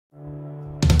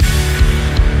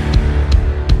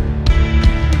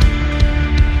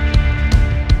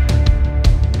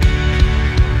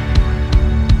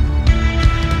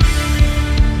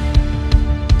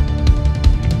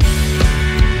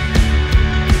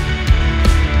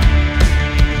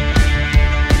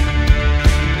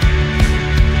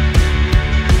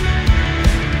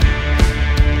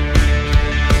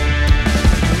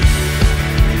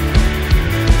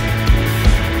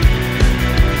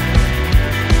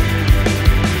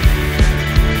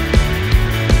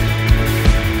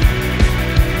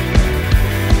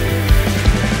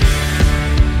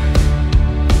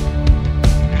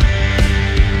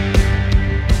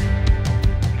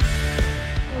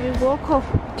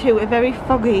to a very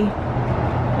foggy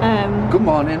good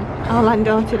morning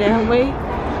Orlando today, aren't we?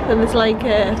 And there's like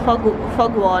a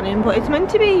fog warning, but it's meant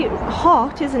to be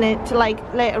hot, isn't it, like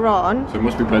later on? So it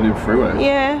must be blending through it.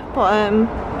 Yeah, but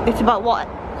it's about what,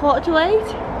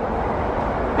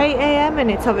 7:45? 8 AM,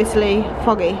 and it's obviously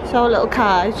foggy, so our little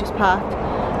car is just parked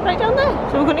right down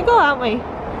there. So we're gonna go, aren't we?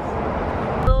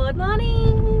 Good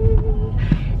morning.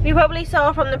 You probably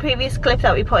saw from the previous clip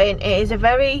that we put in, it is a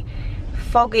very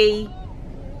foggy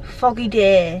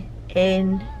day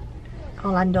in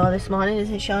Orlando this morning,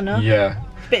 isn't it, Shona? Yeah.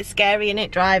 It's a bit scary, isn't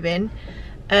it, driving?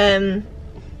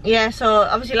 Yeah, so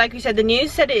obviously, like we said, the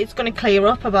news said it's going to clear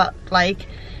up about like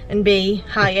and be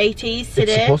high 80s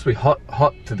today. It's supposed to be hot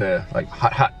today, like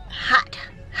hot.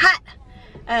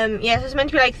 Yeah, so it's meant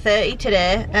to be like 30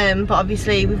 today, but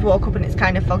obviously we've woke up and it's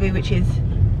kind of foggy, which is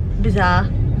bizarre.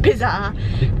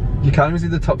 You can't even see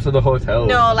the tops of the hotel.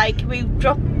 No, like we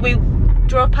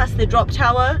drove past the drop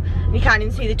tower and you can't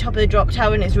even see the top of the drop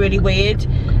tower, and it's really weird.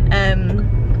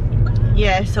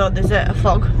 Yeah, so there's a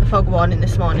fog warning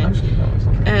this morning.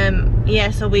 Yeah,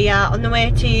 so we are on the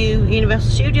way to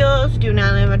Universal Studios, doing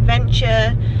an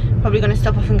adventure. Probably going to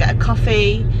stop off and get a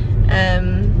coffee,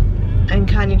 and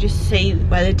kind of just see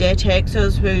where the day takes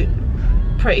us. We're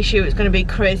pretty sure it's going to be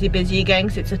crazy busy again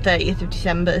because it's the 30th of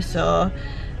December, so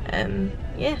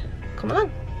yeah, come along.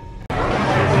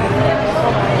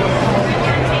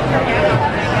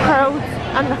 Crowds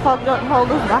and the fog don't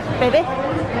hold us back, baby.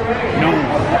 No.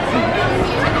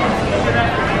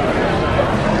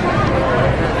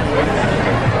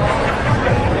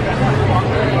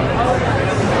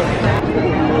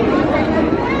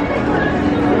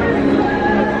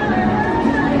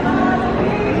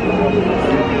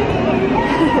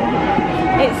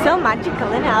 It's so magical,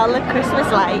 isn't it? All the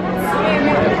Christmas lights.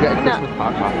 Let's get a Christmas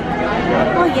park map.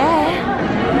 Oh yeah.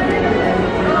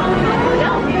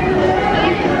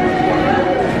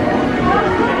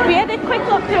 We had a quick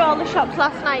look through all the shops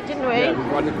last night, didn't we? Yeah, we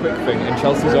ran a quick thing, and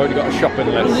Chelsea's already got a shopping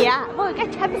list. Yeah, well we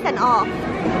get 10% off.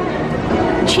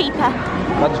 Cheaper.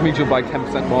 That just means you'll buy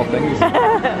 10% more things.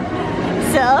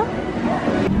 So?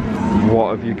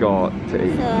 What have you got to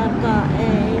eat? So I've got a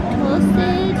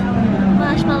toasted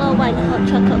marshmallow white hot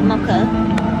chocolate mocha.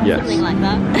 Yes. Something like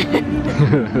that.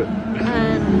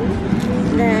 And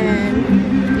then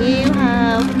you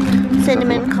have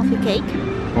cinnamon coffee cake.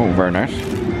 Oh, very nice.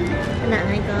 And then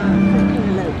I got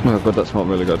pumpkin loaf. Oh god, that smells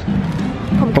really good.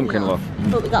 Pumpkin loaf.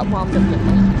 But we got warmed up with it.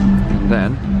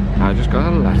 Then, I just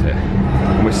got a latte.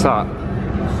 And we sat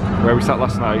where we sat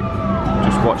last night,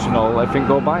 just watching everything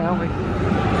go by, aren't we?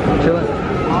 Chilling.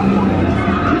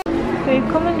 We've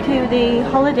come into the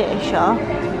holiday shop,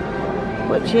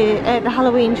 which is the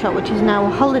Halloween shop, which is now a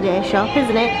holiday shop,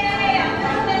 isn't it?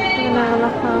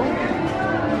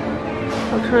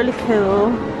 Looks really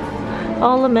cool.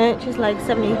 All the merch is like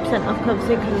 70% off,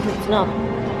 obviously, because it's not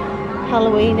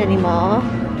Halloween anymore.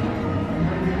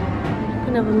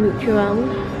 Can have a mooch around.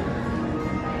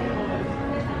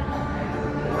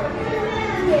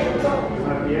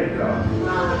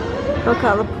 Look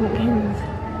at the pumpkins.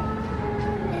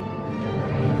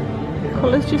 The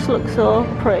colours just look so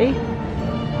pretty.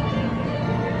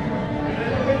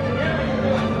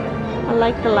 I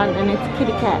like the lantern, it's a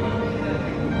kitty cat.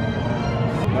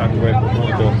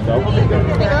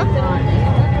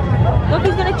 Look,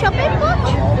 he's gonna chop it,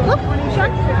 watch! Look,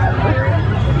 Sean!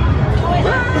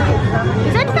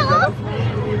 His head fell off!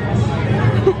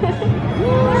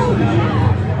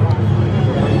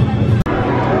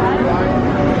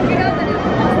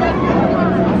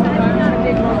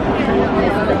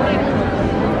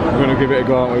 We're going to give it a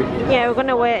go, aren't we? Yeah, we're going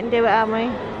to wait and do it, aren't we?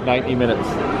 90 minutes.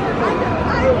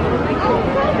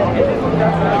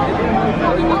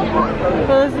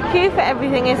 Well, there's a queue for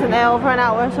everything, isn't there, over an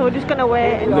hour, so we're just going to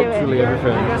wait and do it. Literally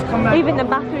everything. Even the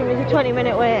bathroom is a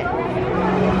 20-minute wait.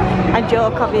 A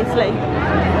joke, obviously.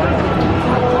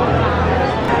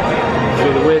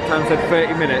 So the wait time said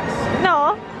 30 minutes.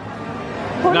 No.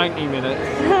 90 minutes.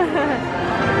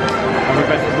 And we've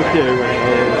entered the queue and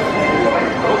it is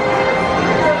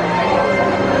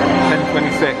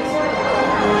 10:26.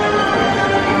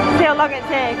 See how long it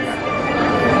takes.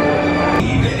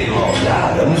 Any lost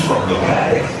items from the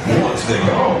paddock once they're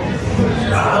gone.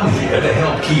 I'm here to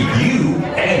help keep you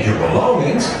and your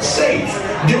belongings safe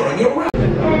during your ride.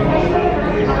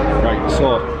 Right,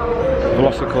 so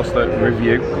Velocicoaster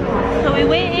review. So we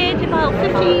waited about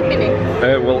 15 minutes.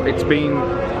 Well, it's been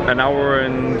an hour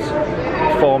and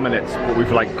 4 minutes, but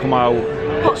we've like come out,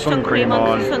 put sun cream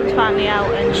on, the sun's finally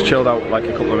out, and just chilled out like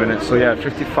a couple of minutes. So yeah,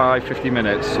 50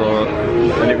 minutes. So,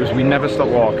 and it was, we never stopped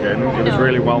walking. It was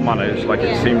really well managed. Like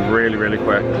it seemed really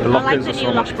quick. The lockers are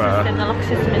so much better. The lock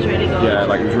system is really good. Yeah,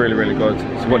 like it was really good.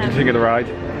 So what did you think of the ride?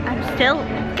 I'm still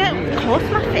getting close to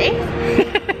my face.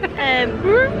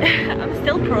 I'm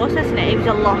still processing it. It was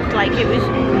a lot. Like it was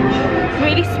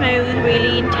really smooth,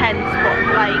 really intense,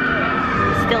 but like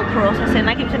still processing.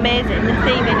 Like it was amazing. The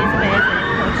theming is amazing.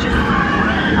 But it's just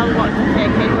a lot to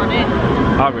take in on it.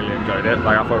 I really enjoyed it.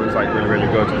 Like I thought it was like really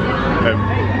good.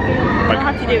 Like,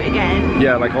 I'll have to do it again.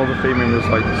 Yeah, like all the theming was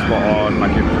like spot on.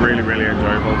 Like it was really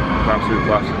enjoyable. It was absolute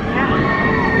class.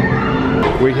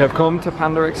 Yeah. We have come to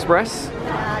Panda Express.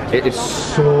 It is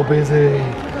so busy.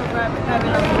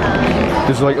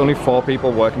 There's like only 4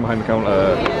 people working behind the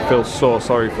counter. I feel so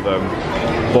sorry for them,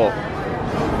 but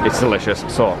it's delicious.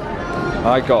 So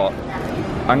I got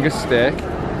Angus steak,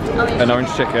 an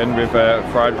orange chicken with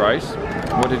fried rice.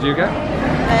 What did you get?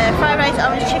 Fried rice,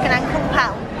 orange chicken and kung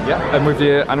pao. Yeah, and with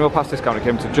the annual pass discount it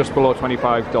came to just below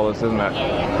 $25, isn't it?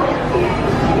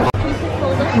 Yeah.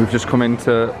 We've just come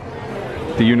into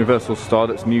the Universal store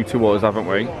that's new to us, haven't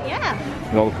we? Yeah.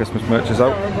 With all the Christmas merch is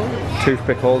out.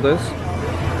 Toothpick holders.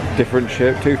 Different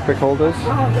shaped toothpick holders.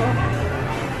 Oh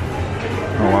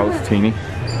wow, it's teeny.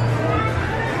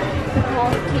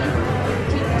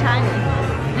 Tiny.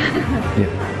 Yeah.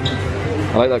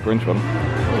 I like that Grinch one.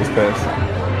 His face.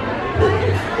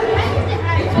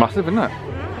 It's massive, isn't it?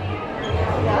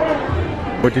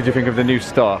 What did you think of the new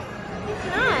store?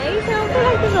 Nice. I don't feel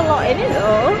like there's a lot in it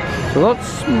though. It's a lot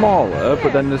smaller,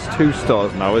 but then there's 2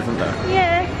 stores now, isn't there? Yeah.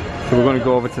 So we're going to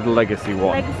go over to the Legacy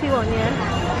one. Legacy one,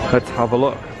 yeah. Let's have a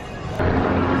look.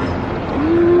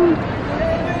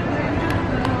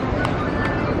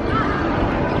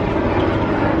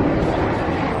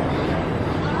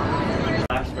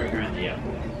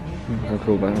 How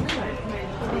cool that is.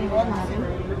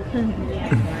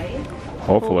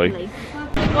 Hopefully.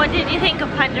 What did you think of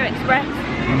Panda Express?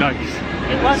 Nice.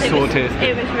 It was tasty.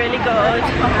 It was really good.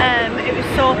 It was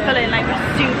so filling, like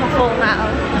we're super full now.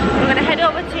 We're going to head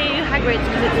over to Hagrid's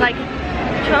because it's like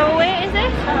 2 hour wait, is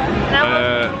it?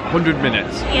 100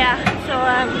 minutes. Yeah, so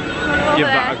Give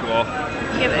that a go.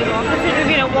 Give it a go. Considering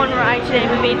we've been on one ride today,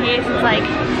 we've been here since like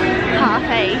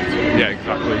 8:30. Yeah,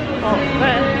 exactly. But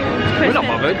We're not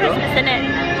bothered. Christmas, innit?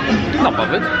 Not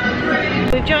bothered.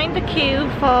 We've joined the queue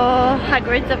for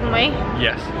Hagrid's, haven't we?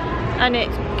 Yes. And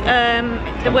it's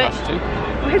the wait.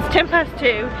 It's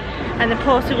 2:10, and the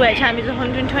posted wait time is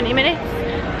 120 minutes.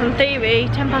 In theory,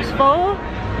 4:10.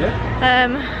 Yeah.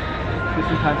 This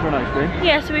is time for an ice cream.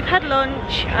 Yeah, so we've had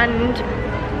lunch, and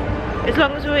as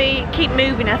long as we keep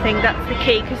moving, I think that's the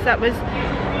key, because that was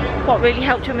what really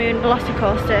helped when we were in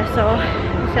Velocicoaster. So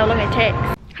we'll see how long it takes.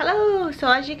 Hello. So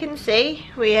as you can see,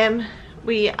 we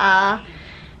are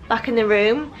back in the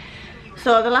room.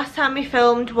 So the last time we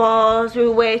filmed was we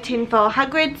were waiting for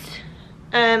Hagrid's,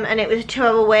 and it was a 2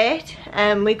 hour wait.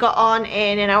 We got on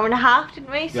in an hour and a half,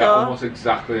 didn't we? Yeah, almost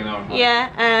exactly an hour and a half. Yeah,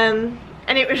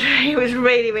 and it was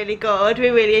really good. We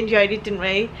really enjoyed it, didn't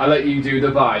we? I let you do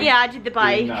the bike. Yeah, I did the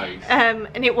bike. Nice.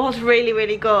 And it was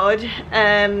really good.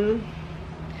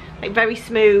 Like very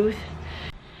smooth.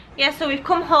 Yeah, so we've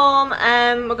come home.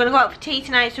 We're gonna go out for tea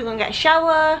tonight, so we're gonna get a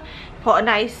shower, put a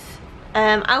nice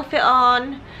outfit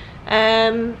on.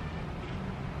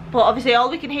 But obviously all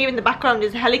we can hear in the background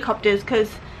is helicopters, because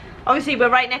obviously we're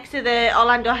right next to the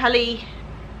Orlando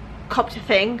helicopter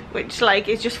thing, which like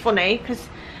is just funny, because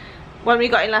when we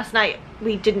got in last night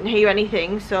we didn't hear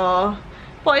anything. So,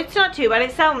 but it's not too bad.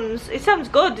 It sounds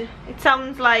good. It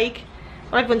sounds like,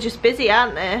 well, everyone's just busy,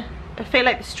 aren't they? I feel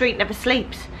like the street never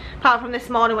sleeps, apart from this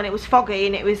morning when it was foggy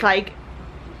and it was like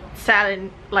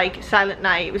silent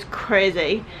night. It was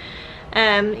crazy.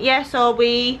 Yeah, so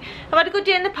we have had a good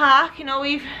day in the park. You know,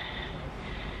 we've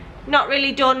not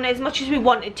really done as much as we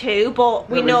wanted to, but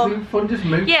we know. It's been fun just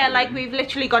moving. Yeah, like we've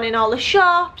literally gone in all the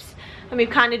shops, and we've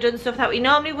kind of done stuff that we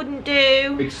normally wouldn't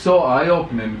do. It's so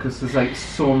eye-opening because there's like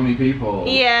so many people.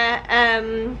 Yeah,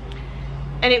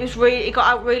 and it got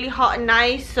out really hot and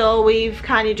nice, so we've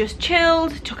kind of just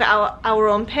chilled, took it our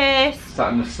own pace.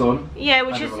 Sat in the sun. Yeah,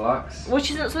 which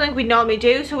isn't something we normally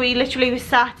do. So we literally was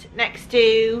sat next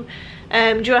to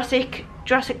Jurassic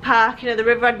Park, you know, the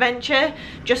river adventure,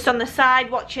 just on the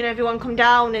side watching everyone come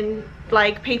down, and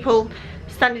like people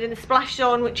standing in the splash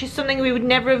zone, which is something we would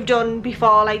never have done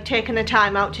before, like taking the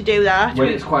time out to do that. When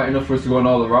it's quite enough for us to go on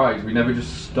all the rides, we never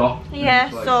just stop. Yeah,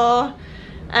 like... so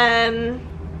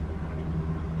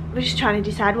we're just trying to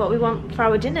decide what we want for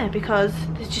our dinner, because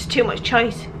there's just too much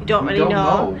choice. We don't really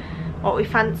know what we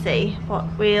fancy, but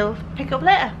we'll pick up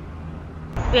later.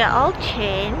 We are all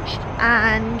changed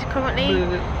and currently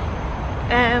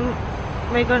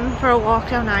we're going for a walk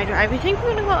down I Drive. We think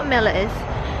we're going to go to Miller's.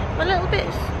 I'm a little bit,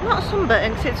 not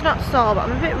sunburned because it's not sore, but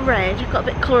I'm a bit red. I've got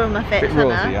a bit colour on my face. Bit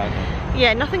rosy,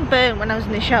 yeah, nothing burnt when I was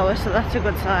in the shower, so that's a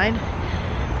good sign.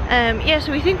 Yeah,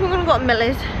 so we think we're going to go to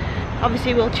Miller's.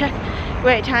 Obviously we'll check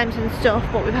wait times and stuff,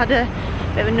 but we've had a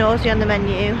bit of a nosy on the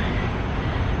menu.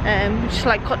 Just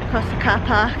like cutting across the car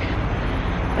park.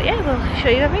 But yeah, we'll show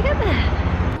you when we get there.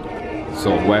 So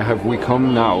where have we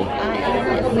come now?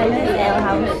 Miller's Ale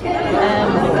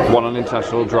House. One on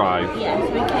International Drive. Yeah,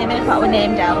 so we came in and put our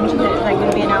name down, which is like going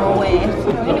to be an hour wait.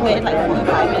 We only waited like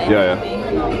 45 minutes. Yeah.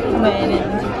 We come in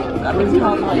and got a big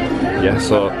tall one. Yeah,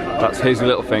 so that's Hazy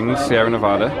Little Things, Sierra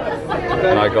Nevada.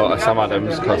 And I got a Sam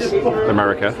Adams, because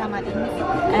America. Sam Adams.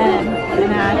 And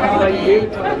I got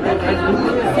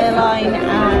sirloin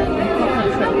and coconut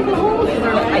shrimp.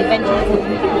 I ventured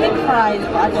big fries,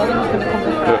 but I don't think it's going to come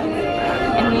with fries.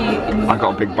 I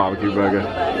got a big barbecue burger.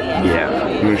 Yeah,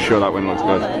 I'm going to show that when it looks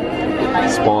good.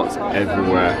 Sports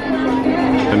everywhere.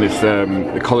 And it's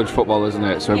the college football, isn't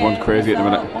it? So everyone's crazy at the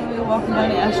minute. When we were walking down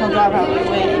the International Drive, I was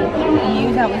waiting. And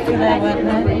you that was there, weren't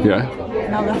they? Yeah.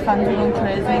 And all the fans were going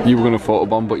crazy. You were going to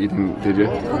photobomb, but you didn't, did you?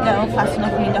 Couldn't go fast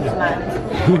enough for me documents.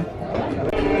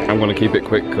 I'm going to keep it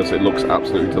quick because it looks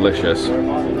absolutely delicious.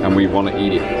 And we want to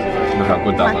eat it. Look how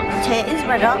good that looks. Potatoes,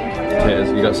 red hot.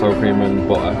 Potatoes, you got sour cream and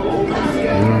butter.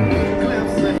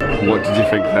 What did you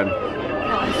think then?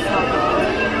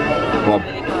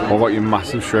 What about your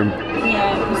massive shrimp?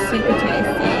 Yeah, it was super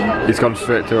tasty. It's gone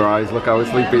straight to her eyes. Look how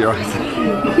sleepy your eyes.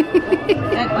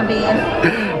 Drink my beer.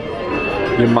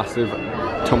 Your massive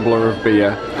tumbler of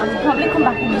beer. I'll probably come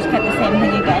back and just get the same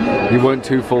thing again. You weren't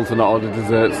too full to not order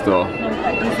desserts though? No,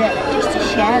 but dessert, just to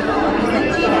share though.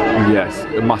 Dessert to share. Yes,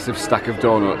 a massive stack of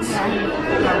donuts.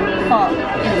 But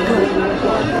it's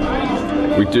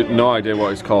good. We did no idea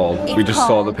what it's called. It's we just saw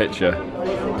called the picture.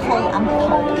 Full and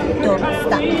pop donut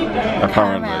stack.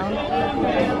 Apparently.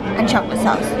 Caramel and chocolate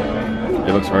sauce.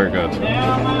 It looks very good. It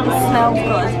smells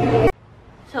good.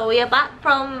 So we are back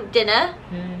from dinner.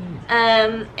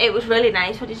 It was really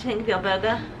nice. What did you think of your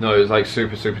burger? No, it was like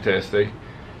super tasty.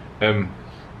 I'm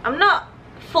not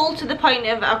full to the point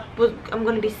of I'm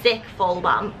going to be sick full, but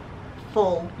I'm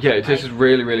full. Yeah, it tasted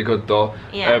really good though.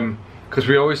 Yeah. Because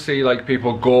we always see like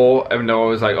people go and they're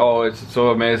always like, oh, it's so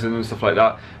amazing and stuff like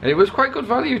that. And it was quite good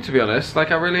value, to be honest.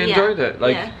 Like I really enjoyed it.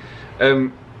 Like,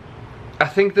 I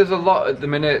think there's a lot at the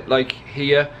minute, like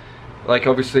here. Like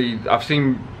obviously, I've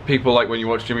seen people like when you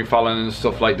watch Jimmy Fallon and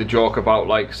stuff, like the joke about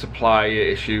like supply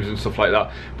issues and stuff like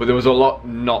that. But there was a lot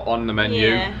not on the menu.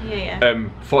 Yeah.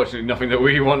 Fortunately, nothing that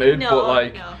we wanted. No, but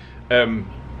like,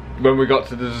 when we got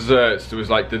to the desserts, there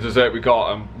was like the dessert we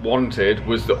got and wanted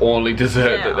was the only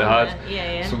dessert that they had.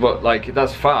 Yeah. So, but like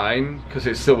that's fine because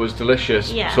it still was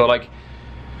delicious. Yeah. So like,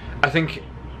 I think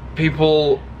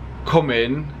people come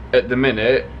in at the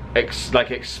minute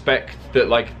expect that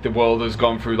like the world has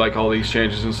gone through like all these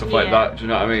changes and stuff like that. Do you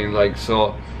know what I mean? Like,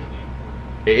 so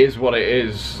it is what it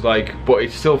is. Like, but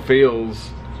it still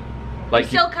feels like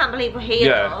you still can't believe we're here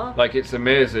though. Like it's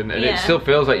amazing, and it still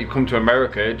feels like you've come to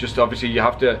America. Just obviously you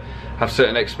have to have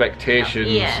certain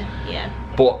expectations. Yeah.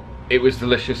 But it was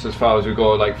delicious as far as we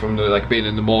go. Like from the like being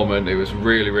in the moment, it was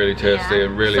really tasty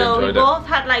and really enjoyed it. So we both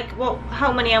had like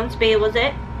how many ounce beer was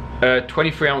it?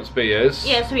 23-ounce beers.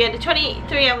 Yeah, so we had a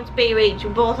 23-ounce beer each.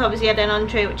 We both obviously had an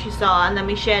entree, which you saw, and then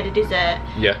we shared a dessert.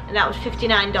 Yeah. And that was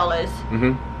 $59.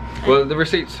 Well, the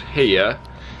receipts here,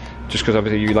 just because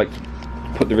obviously you like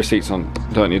put the receipts on,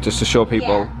 don't you, just to show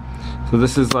people. Yeah. So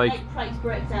this is like price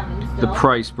breakdown and stuff. The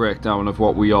price breakdown of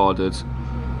what we ordered.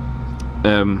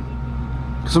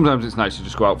 Sometimes it's nice to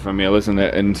just go out for a meal, isn't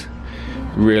it, and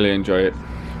really enjoy it.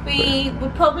 We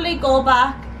would probably go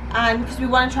back. And because we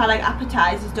want to try like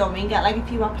appetizers, don't we? And get like a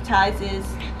few appetizers.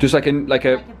 Just like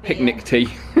a picnic tea.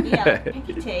 Yeah, like a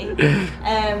picnic tea.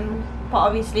 But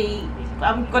obviously,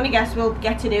 I'm gonna guess we'll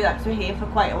get to do that because we're here for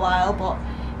quite a while. But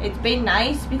it's been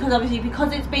nice because obviously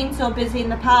because it's been so busy in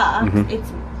the park,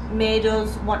 it's made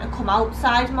us want to come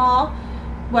outside more.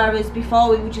 Whereas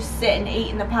before we would just sit and eat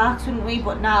in the parks, wouldn't we?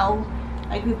 But now,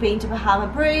 like we've been to Bahama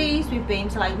Breeze, we've been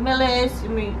to like Miller's,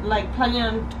 and we like planning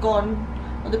on going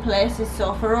other places,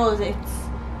 so for us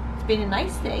it's been a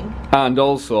nice thing. And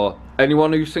also,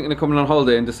 anyone who's thinking of coming on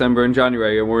holiday in December and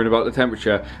January and worrying about the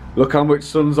temperature, look how much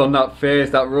sun's on that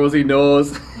face, that rosy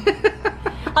nose.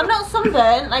 I'm not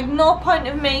sunburnt, like no point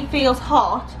of me feels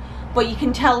hot, but you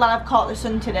can tell that I've caught the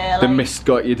sun today. Like, the mist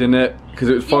got you, didn't it? Because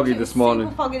it was foggy this morning.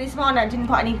 Super foggy this morning. I didn't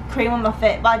put any cream on my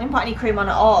face, but I didn't put any cream on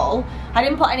at all. I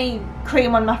didn't put any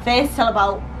cream on my face till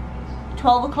about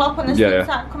 12 o'clock when the sun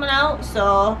started coming out,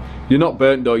 so... You're not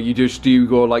burnt though, you do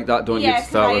go like that, don't you? Yeah,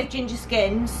 because I have ginger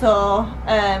skin, so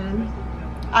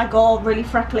I go really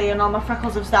freckly and all my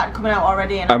freckles have started coming out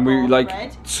already. And we like,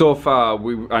 red. So far,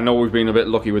 I know we've been a bit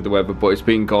lucky with the weather, but it's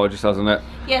been gorgeous, hasn't it?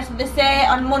 Yeah, so they say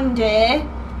on Monday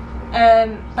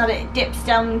that it dips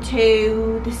down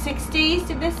to the 60s,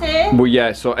 did they say? Well,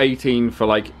 yeah, so 18 for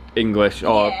like English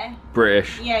or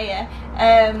British. Yeah.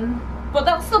 But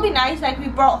that'll still be nice. Like, we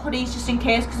brought hoodies just in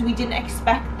case because we didn't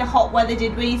expect the hot weather,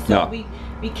 did we? So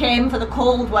we came for the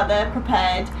cold weather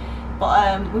prepared.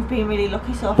 But we've been really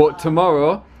lucky so far. But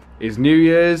tomorrow is New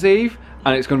Year's Eve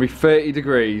and it's going to be 30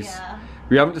 degrees. Yeah.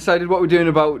 We haven't decided what we're doing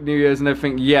about New Year's and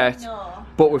everything yet. No.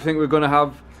 But we think we're going to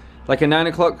have like a 9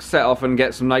 o'clock set off and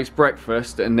get some nice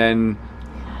breakfast and then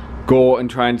go and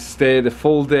try and stay the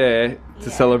full day to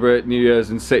celebrate New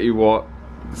Year's in City Walk.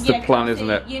 It's the plan, isn't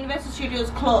it? Universal Studios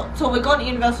closed, so we're going to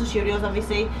Universal Studios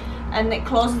obviously, and it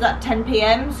closes at 10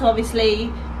 PM. So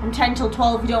obviously from 10 till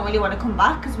 12 we don't really want to come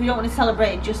back because we don't want to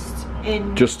celebrate just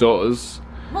us.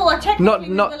 Well, technically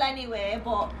we will anyway,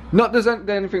 but not there's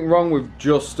anything wrong with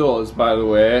just us, by the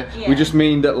way. Yeah. We just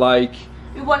mean that like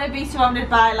we want to be surrounded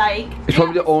by like. It's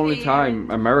probably the only time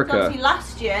America. Obviously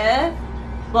last year.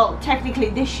 Well, technically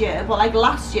this year, but like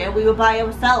last year we were by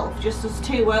ourselves, just us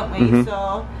two, weren't we?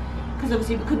 So, because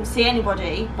obviously we couldn't see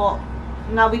anybody, but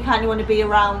now we kind of want to be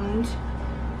around.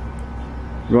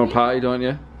 You want to party, don't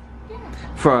you? Yeah.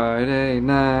 Friday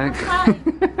night.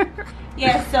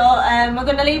 Yeah, so we're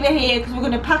going to leave it here because we're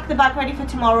going to pack the bag ready for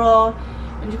tomorrow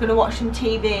and just going to watch some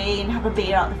TV and have a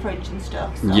beer out the fridge and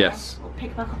stuff. So yes. We'll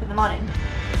pick back up in the morning.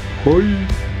 Bye.